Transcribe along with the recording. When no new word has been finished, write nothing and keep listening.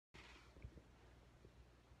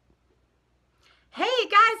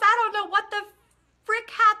don't know what the frick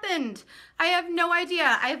happened. I have no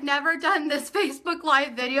idea. I've never done this Facebook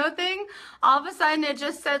Live video thing. All of a sudden it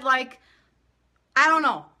just said like, I don't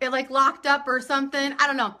know, it like locked up or something. I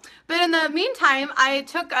don't know. But in the meantime, I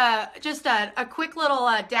took just a quick little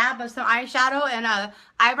dab of some eyeshadow and a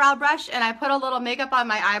eyebrow brush, and I put a little makeup on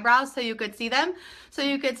my eyebrows so you could see them. So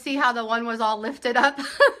you could see how the one was all lifted up.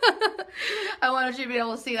 I wanted you to be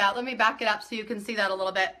able to see that. Let me back it up so you can see that a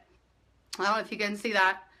little bit. I don't know if you can see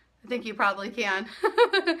that. I think you probably can,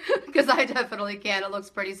 because I definitely can. It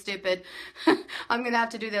looks pretty stupid. I'm going to have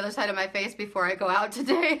to do the other side of my face before I go out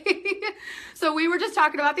today. So we were just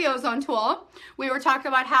talking about the Ozone tool. We were talking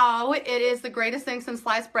about how it is the greatest thing since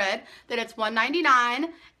sliced bread, that it's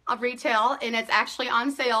 $1.99 of retail, and it's actually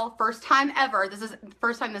on sale, first time ever. This is the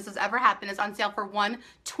first time this has ever happened. It's on sale for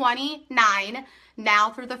 $129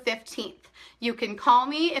 now through the 15th. You can call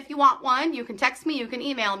me if you want one. You can text me. You can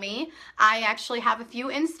email me. I actually have a few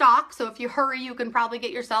in stock, so if you hurry, you can probably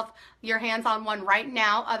get your hands on one right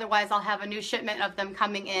now. Otherwise, I'll have a new shipment of them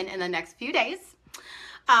coming in the next few days.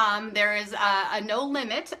 There is a no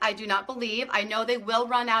limit, I do not believe. I know they will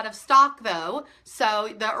run out of stock though, so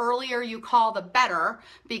the earlier you call, the better,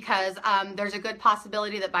 because there's a good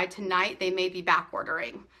possibility that by tonight they may be back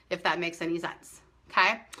ordering, if that makes any sense.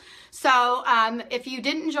 Okay, so if you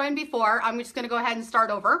didn't join before, I'm just going to go ahead and start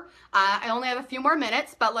over. I only have a few more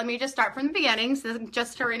minutes, but let me just start from the beginning, so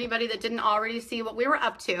just for anybody that didn't already see what we were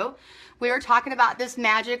up to. We were talking about this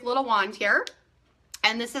magic little wand here,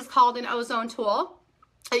 and this is called an ozone tool.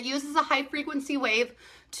 It uses a high frequency wave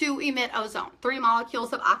to emit ozone, 3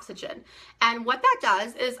 molecules of oxygen. And what that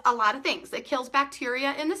does is a lot of things. It kills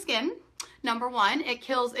bacteria in the skin. Number one, it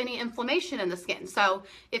kills any inflammation in the skin. So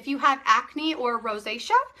if you have acne or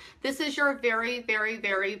rosacea, this is your very, very,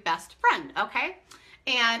 very best friend, okay?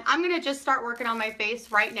 And I'm gonna just start working on my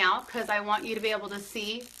face right now because I want you to be able to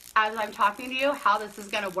see as I'm talking to you how this is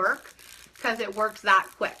gonna work, because it works that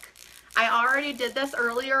quick. I already did this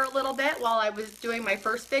earlier a little bit while I was doing my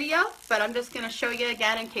first video, but I'm just going to show you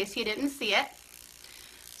again in case you didn't see it.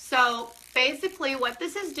 So basically what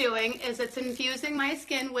this is doing is it's infusing my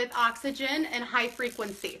skin with oxygen and high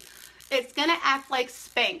frequency. It's going to act like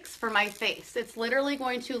Spanx for my face. It's literally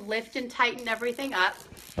going to lift and tighten everything up.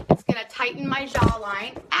 It's going to tighten my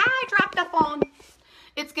jawline. I dropped the phone.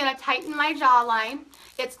 It's going to tighten my jawline.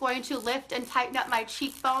 It's going to lift and tighten up my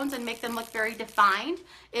cheekbones and make them look very defined.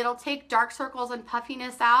 It'll take dark circles and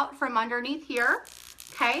puffiness out from underneath here,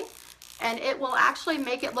 okay? And it will actually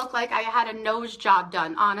make it look like I had a nose job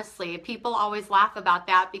done, honestly. People always laugh about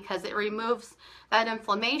that because it removes that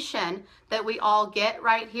inflammation that we all get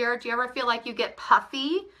right here. Do you ever feel like you get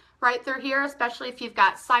puffy right through here, especially if you've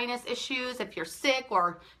got sinus issues, if you're sick,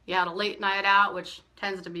 or you had a late night out, which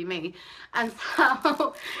tends to be me? And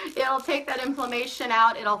so it'll take that inflammation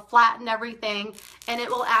out, it'll flatten everything, and it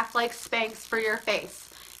will act like Spanx for your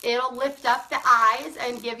face. It'll lift up the eyes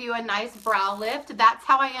and give you a nice brow lift. That's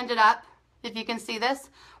how I ended up, if you can see this,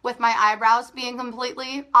 with my eyebrows being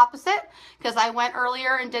completely opposite, because I went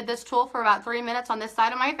earlier and did this tool for about 3 minutes on this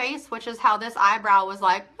side of my face, which is how this eyebrow was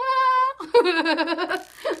like, ah.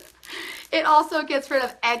 It also gets rid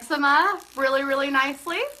of eczema really, really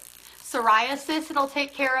nicely. Psoriasis it'll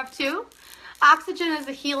take care of too. Oxygen is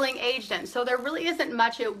a healing agent, so there really isn't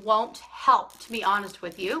much it won't help, to be honest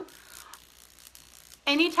with you.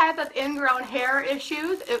 Any type of ingrown hair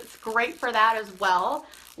issues, it's great for that as well.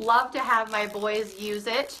 Love to have my boys use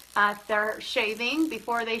it if they're shaving,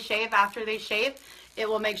 before they shave, after they shave. It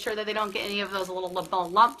will make sure that they don't get any of those little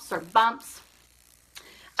lumps or bumps.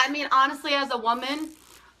 I mean, honestly, as a woman,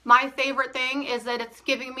 my favorite thing is that it's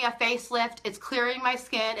giving me a facelift, it's clearing my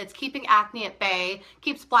skin, it's keeping acne at bay,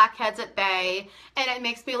 keeps blackheads at bay, and it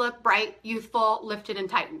makes me look bright, youthful, lifted, and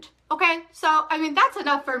tightened. Okay, so, I mean, that's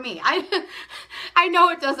enough for me. I know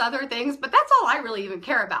it does other things, but that's all I really even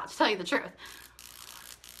care about, to tell you the truth.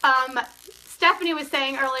 Stephanie was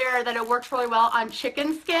saying earlier that it works really well on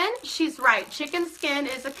chicken skin. She's right. Chicken skin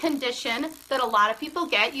is a condition that a lot of people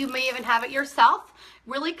get. You may even have it yourself.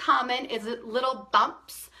 Really common is little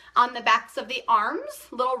bumps on the backs of the arms,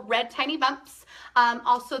 little red tiny bumps.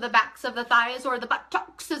 Also the backs of the thighs or the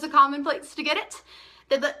buttocks is a common place to get it.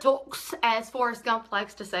 The buttocks, as Forrest Gump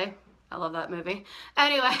likes to say. I love that movie.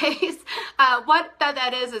 Anyways, what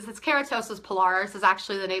that is it's keratosis pilaris is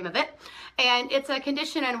actually the name of it. And it's a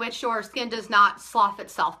condition in which your skin does not slough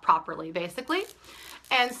itself properly, basically.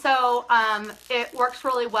 And so it works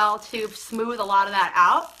really well to smooth a lot of that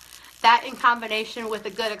out. That in combination with a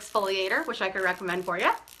good exfoliator, which I could recommend for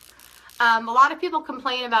you. A lot of people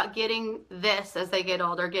complain about getting this as they get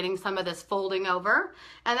older, getting some of this folding over,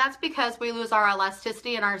 and that's because we lose our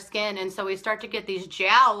elasticity in our skin, and so we start to get these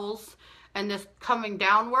jowls and this coming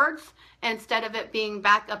downwards instead of it being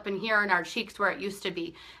back up in here in our cheeks where it used to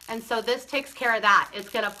be. And so this takes care of that. It's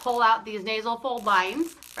gonna pull out these nasal fold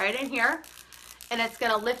lines right in here, and it's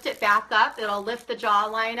gonna lift it back up. It'll lift the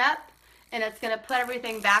jawline up, and it's gonna put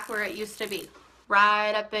everything back where it used to be,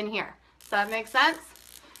 right up in here. Does that make sense?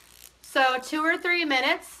 So 2 or 3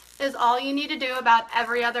 minutes is all you need to do about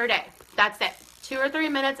every other day. That's it. 2 or 3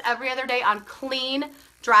 minutes every other day on clean,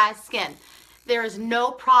 dry skin. There is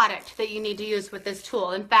no product that you need to use with this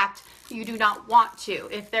tool. In fact, you do not want to.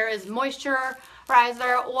 If there is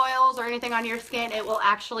moisturizer, oils, or anything on your skin, it will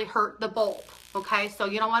actually hurt the bulb, okay? So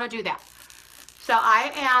you don't want to do that. So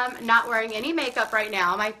I am not wearing any makeup right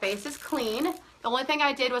now. My face is clean. The only thing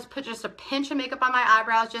I did was put just a pinch of makeup on my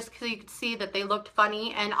eyebrows just so you could see that they looked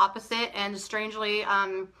funny and opposite and strangely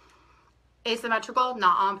asymmetrical,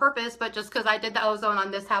 not on purpose, but just because I did the ozone on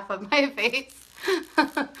this half of my face.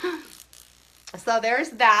 So there's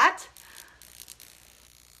that.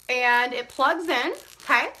 And it plugs in,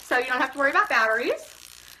 okay? So you don't have to worry about batteries.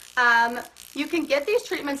 You can get these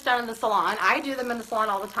treatments done in the salon. I do them in the salon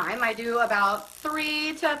all the time. I do about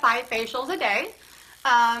 3 to 5 facials a day.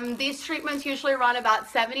 These treatments usually run about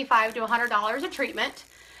 $75 to $100 a treatment,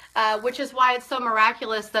 which is why it's so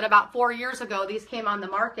miraculous that about 4 years ago these came on the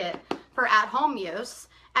market for at-home use,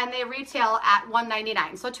 and they retail at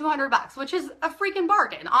 $199, so $200, which is a freaking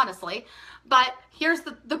bargain, honestly. But here's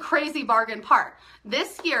the crazy bargain part.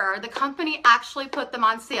 This year, the company actually put them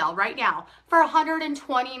on sale right now for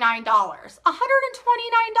 $129.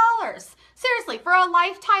 $129! Seriously, for a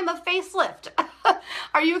lifetime of facelift.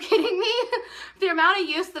 Are you kidding me? The amount of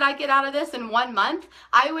use that I get out of this in 1 month,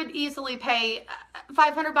 I would easily pay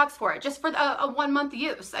 $500 for it just for a 1 month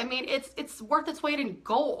use. I mean, it's worth its weight in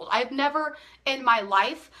gold. I've never in my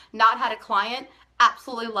life not had a client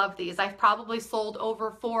absolutely love these. I've probably sold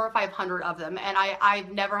over 400 or 500 of them, and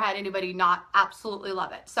I've never had anybody not absolutely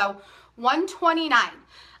love it. So $129,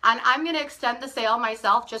 and I'm going to extend the sale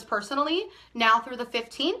myself just personally now through the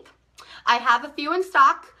 15th. I have a few in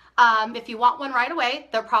stock. If you want one right away,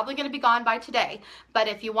 they're probably going to be gone by today. But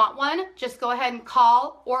if you want one, just go ahead and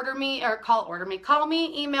call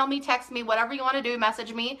me, email me, text me, whatever you want to do,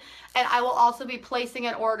 message me, and I will also be placing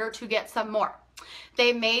an order to get some more.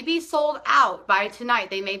 They may be sold out by tonight.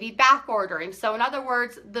 They may be back ordering. So in other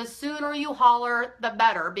words, the sooner you holler, the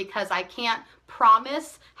better, because I can't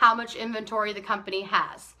promise how much inventory the company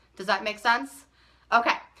has. Does that make sense?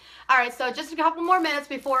 Okay. All right, so just a couple more minutes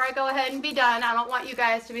before I go ahead and be done. I don't want you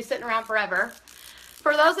guys to be sitting around forever.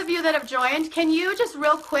 For those of you that have joined, can you just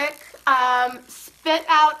real quick spit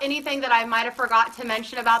out anything that I might have forgot to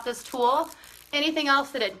mention about this tool? Anything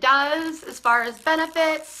else that it does as far as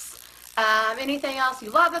benefits? Anything else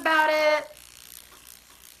you love about it?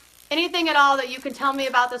 Anything at all that you can tell me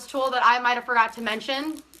about this tool that I might have forgot to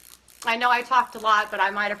mention? I know I talked a lot, but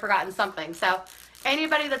I might have forgotten something. So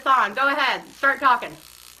anybody that's on, go ahead, start talking.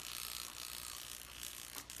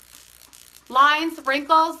 Lines,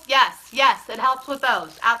 wrinkles, yes, it helps with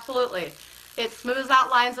those, absolutely. It smooths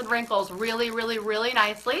out lines and wrinkles really, really, really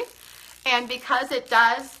nicely. And because it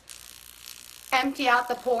does empty out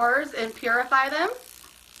the pores and purify them,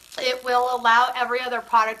 it will allow every other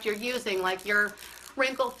product you're using, like your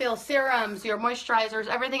wrinkle fill serums, your moisturizers,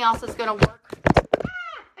 everything else is going to work.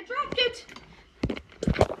 I dropped it.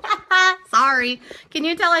 Sorry. Can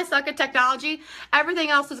you tell I suck at technology? Everything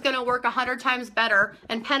else is going to work 100 times better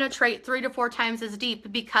and penetrate 3 to 4 times as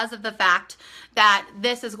deep because of the fact that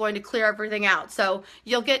this is going to clear everything out. So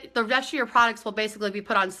you'll get the rest of your products will basically be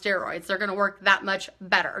put on steroids. They're going to work that much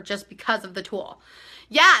better just because of the tool.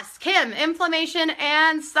 Yes, Kim, inflammation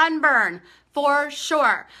and sunburn. For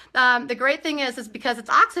sure. The great thing is because it's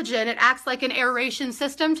oxygen, it acts like an aeration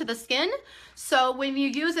system to the skin. So when you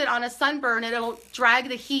use it on a sunburn, it'll drag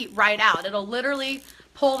the heat right out. It'll literally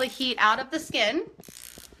pull the heat out of the skin,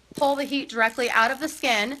 pull the heat directly out of the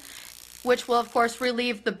skin, which will of course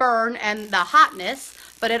relieve the burn and the hotness,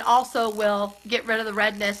 but it also will get rid of the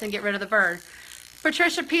redness and get rid of the burn.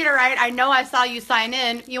 Patricia Peterite, I know I saw you sign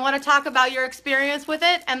in. You want to talk about your experience with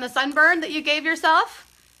it and the sunburn that you gave yourself?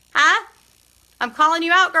 Huh? I'm calling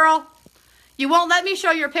you out, girl. You won't let me show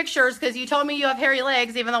your pictures because you told me you have hairy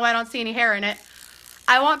legs, even though I don't see any hair in it.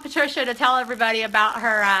 I want Patricia to tell everybody about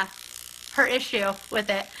her issue with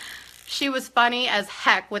it. She was funny as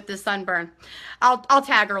heck with this sunburn. I'll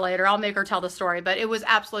tag her later. I'll make her tell the story, but it was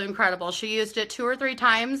absolutely incredible. She used it 2 or 3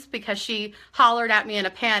 times because she hollered at me in a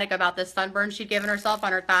panic about this sunburn she'd given herself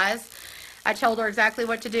on her thighs. I told her exactly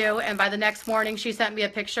what to do, and by the next morning she sent me a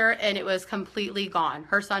picture and it was completely gone.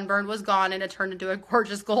 Her sunburn was gone and it turned into a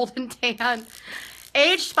gorgeous golden tan.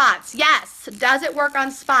 Age spots, yes. Does it work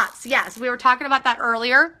on spots? Yes. We were talking about that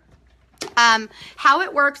earlier. How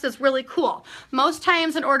it works is really cool. Most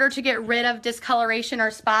times in order to get rid of discoloration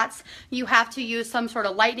or spots, you have to use some sort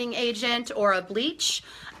of lightening agent or a bleach,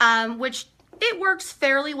 which it works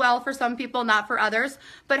fairly well for some people, not for others.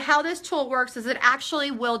 But how this tool works is it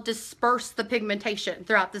actually will disperse the pigmentation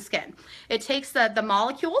throughout the skin. It takes the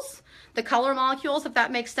molecules, the color molecules, if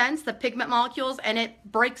that makes sense, the pigment molecules, and it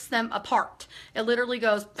breaks them apart. It literally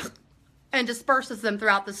goes and disperses them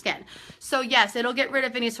throughout the skin. So yes, it'll get rid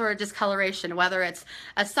of any sort of discoloration, whether it's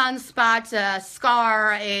a sunspot, a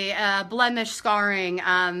scar, a blemish scarring,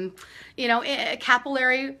 you know,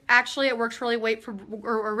 capillary. Actually, it works really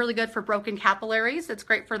really good for broken capillaries. It's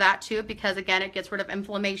great for that too, because again, it gets rid of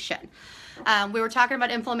inflammation. We were talking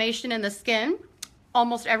about inflammation in the skin.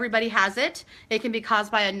 Almost everybody has it. It can be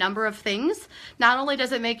caused by a number of things. Not only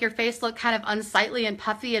does it make your face look kind of unsightly and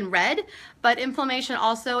puffy and red, but inflammation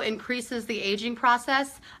also increases the aging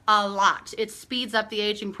process a lot. It speeds up the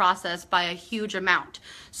aging process by a huge amount.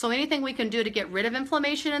 So anything we can do to get rid of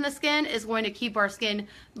inflammation in the skin is going to keep our skin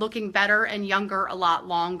looking better and younger a lot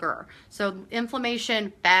longer. So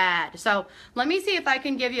inflammation, bad. So let me see if I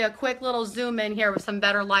can give you a quick little zoom in here with some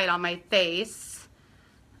better light on my face.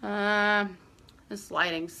 This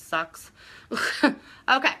lighting sucks.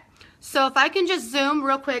 Okay, so if I can just zoom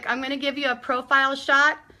real quick, I'm going to give you a profile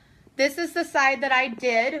shot. This is the side that I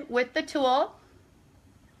did with the tool.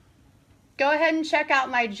 Go ahead and check out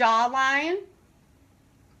my jawline.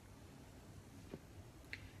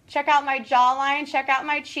 Check out my jawline, check out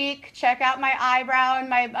my cheek, check out my eyebrow and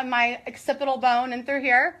my occipital bone and through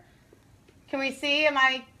here. Can we see?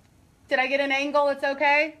 Did I get an angle? It's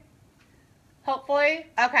okay? Hopefully?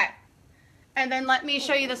 Okay. And then let me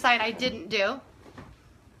show you the side I didn't do.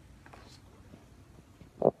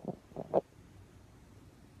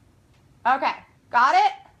 Okay, got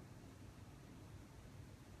it?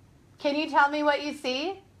 Can you tell me what you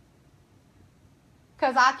see?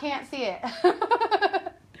 Because I can't see it.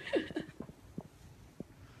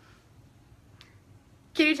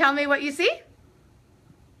 Can you tell me what you see?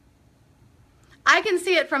 I can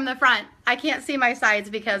see it from the front. I can't see my sides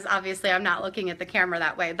because obviously I'm not looking at the camera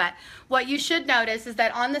that way. But what you should notice is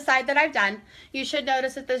that on the side that I've done, you should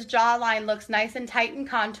notice that this jawline looks nice and tight and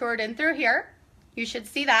contoured in through here. You should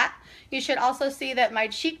see that. You should also see that my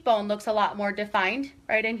cheekbone looks a lot more defined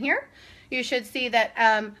right in here. You should see that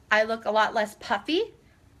I look a lot less puffy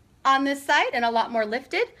on this side and a lot more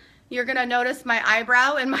lifted. You're gonna notice my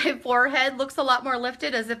eyebrow and my forehead looks a lot more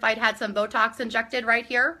lifted, as if I'd had some Botox injected right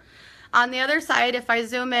here. On the other side, if I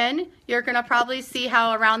zoom in, you're gonna probably see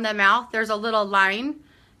how around the mouth there's a little line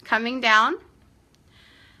coming down.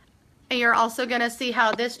 And you're also gonna see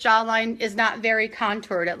how this jawline is not very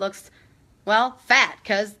contoured. It looks, well, fat,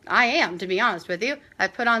 because I am, to be honest with you. I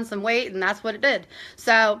put on some weight and that's what it did.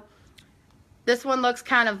 So this one looks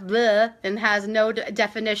kind of bleh and has no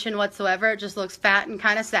definition whatsoever. It just looks fat and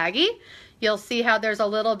kind of saggy. You'll see how there's a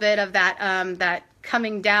little bit of that, that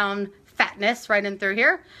coming down fatness right in through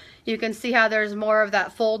here. You can see how there's more of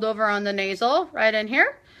that fold over on the nasal right in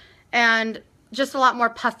here, and just a lot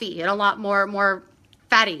more puffy and a lot more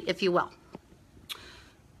fatty, if you will.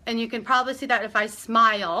 And you can probably see that if I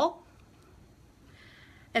smile.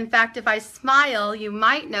 In fact, if I smile, you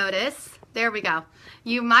might notice, there we go.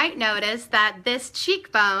 You might notice that this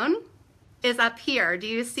cheekbone is up here. Do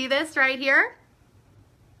you see this right here?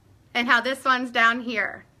 And how this one's down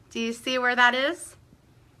here. Do you see where that is?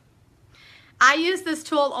 I use this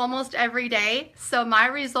tool almost every day, so my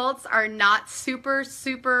results are not super,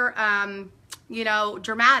 you know,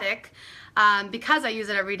 dramatic because I use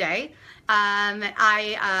it every day.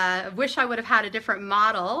 I wish I would have had a different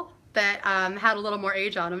model that had a little more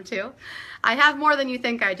age on them too. I have more than you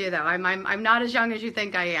think I do though. I'm not as young as you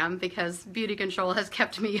think I am because beauty control has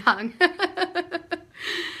kept me young.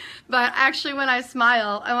 But actually when I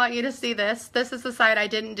smile, I want you to see this. This is the side I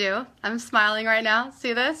didn't do. I'm smiling right now.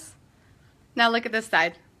 See this? Now look at this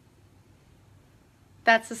side.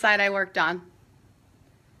 That's the side I worked on.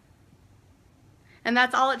 And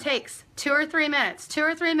that's all it takes. 2 or 3 minutes. 2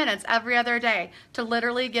 or 3 minutes every other day to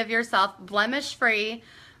literally give yourself blemish-free,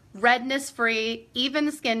 redness-free,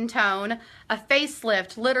 even skin tone, a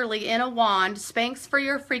facelift literally in a wand, Spanx for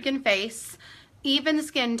your freaking face, even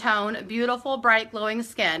skin tone, beautiful, bright, glowing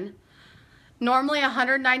skin. Normally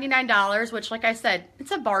 $199, which like I said,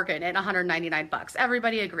 it's a bargain at 199 bucks.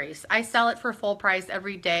 Everybody agrees. I sell it for full price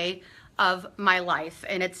every day of my life.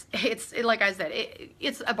 And it's like I said,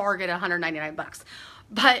 it's a bargain at 199 bucks.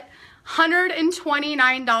 But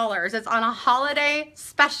 $129. It's on a holiday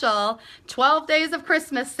special, 12 days of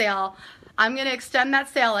Christmas sale. I'm going to extend that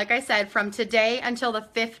sale, like I said, from today until the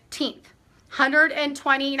 15th.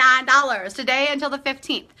 $129 today until the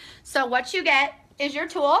 15th. So what you get is your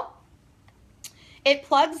tool. It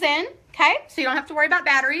plugs in, okay? So you don't have to worry about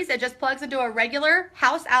batteries. It just plugs into a regular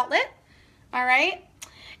house outlet, all right?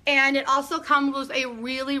 And it also comes with a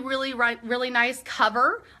really nice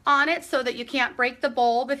cover on it so that you can't break the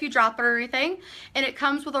bulb if you drop it or anything. And it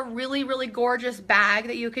comes with a really gorgeous bag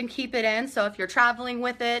that you can keep it in. So if you're traveling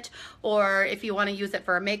with it, or if you want to use it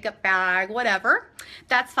for a makeup bag, whatever,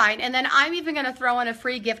 that's fine. And then I'm even going to throw in a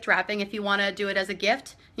free gift wrapping if you want to do it as a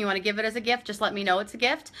gift. You want to give it as a gift, just let me know it's a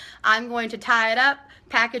gift. I'm going to tie it up,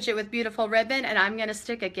 package it with beautiful ribbon, and I'm going to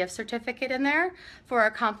stick a gift certificate in there for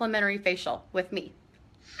a complimentary facial with me.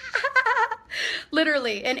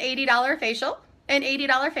 Literally an $80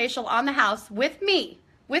 facial on the house with me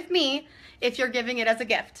if you're giving it as a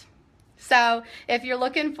gift. So if you're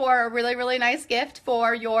looking for a really nice gift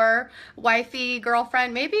for your wifey,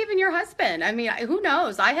 girlfriend, maybe even your husband, I mean, who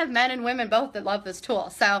knows? I have men and women both that love this tool.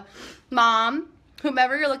 So mom,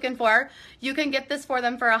 whomever you're looking for, you can get this for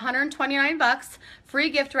them for $129, free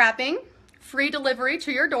gift wrapping, free delivery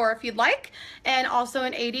to your door if you'd like, and also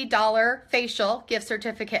an $80 facial gift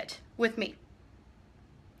certificate with me.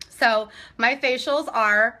 So my facials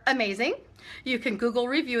are amazing. You can Google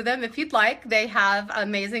review them if you'd like. They have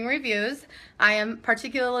amazing reviews. I am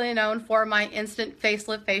particularly known for my instant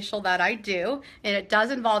facelift facial that I do, and it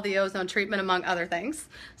does involve the ozone treatment among other things.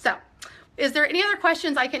 So is there any other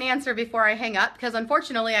questions I can answer before I hang up? Because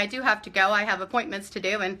unfortunately I do have to go. I have appointments to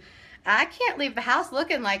do, and I can't leave the house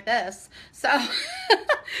looking like this. So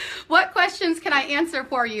what questions can I answer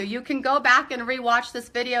for you? You can go back and rewatch this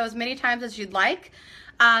video as many times as you'd like.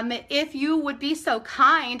 If you would be so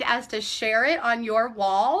kind as to share it on your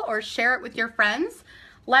wall or share it with your friends,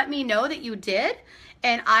 let me know that you did,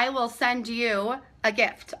 and I will send you a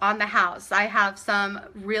gift on the house. I have some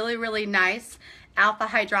really nice alpha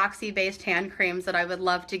hydroxy based hand creams that I would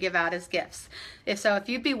love to give out as gifts. If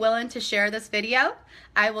you'd be willing to share this video,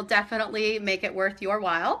 I will definitely make it worth your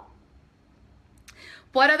while.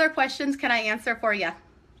 What other questions can I answer for you?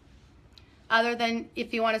 Other than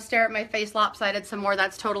if you want to stare at my face lopsided some more,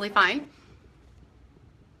 that's totally fine.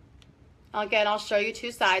 Again, I'll show you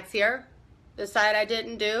two sides here. The side I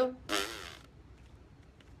didn't do,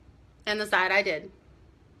 and the side I did.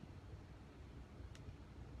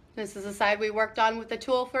 This is the side we worked on with the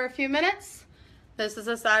tool for a few minutes. This is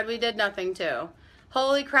the side we did nothing to.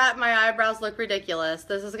 Holy crap, my eyebrows look ridiculous.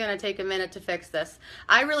 This is gonna take a minute to fix this.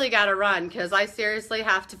 I really gotta run because I seriously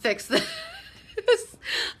have to fix this.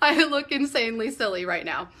 I look insanely silly right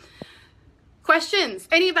now. Questions?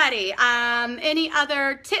 Anybody? Any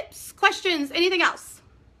other tips, questions, anything else?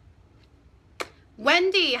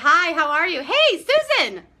 Wendy, hi, how are you? Hey,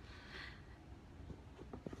 Susan!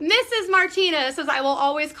 Mrs. Martinez says, I will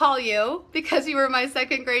always call you because you were my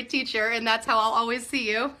second grade teacher, and that's how I'll always see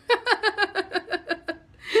you.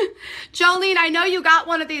 Jolene, I know you got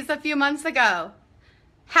one of these a few months ago.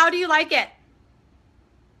 How do you like it?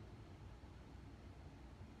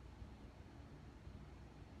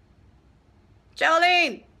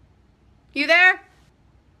 Jolene, you there?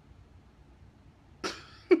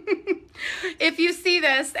 If you see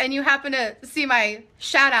this and you happen to see my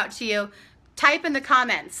shout out to you, type in the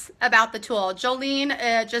comments about the tool.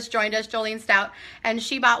 Jolene just joined us, Jolene Stout, and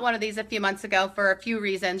she bought one of these a few months ago for a few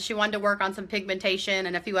reasons. She wanted to work on some pigmentation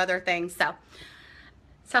and a few other things.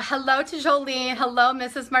 So hello to Jolene. Hello,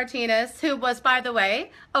 Mrs. Martinez, who was, by the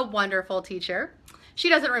way, a wonderful teacher. She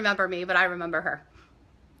doesn't remember me, but I remember her.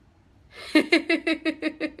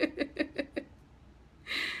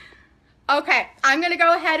 Okay, I'm gonna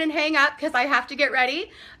go ahead and hang up because I have to get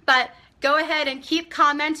ready, but go ahead and keep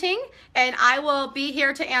commenting, and I will be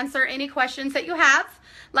here to answer any questions that you have.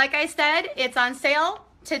 Like I said, it's on sale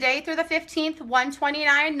today through the 15th,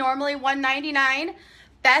 $129, normally $199.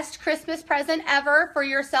 Best Christmas present ever for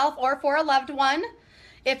yourself or for a loved one.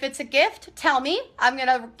 If it's a gift, tell me. I'm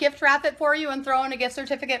gonna gift wrap it for you and throw in a gift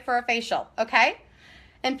certificate for a facial, okay?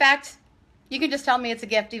 In fact, you can just tell me it's a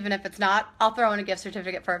gift even if it's not. I'll throw in a gift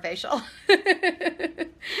certificate for a facial.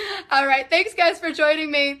 All right, thanks guys for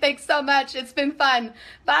joining me. Thanks so much. It's been fun.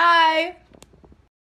 Bye.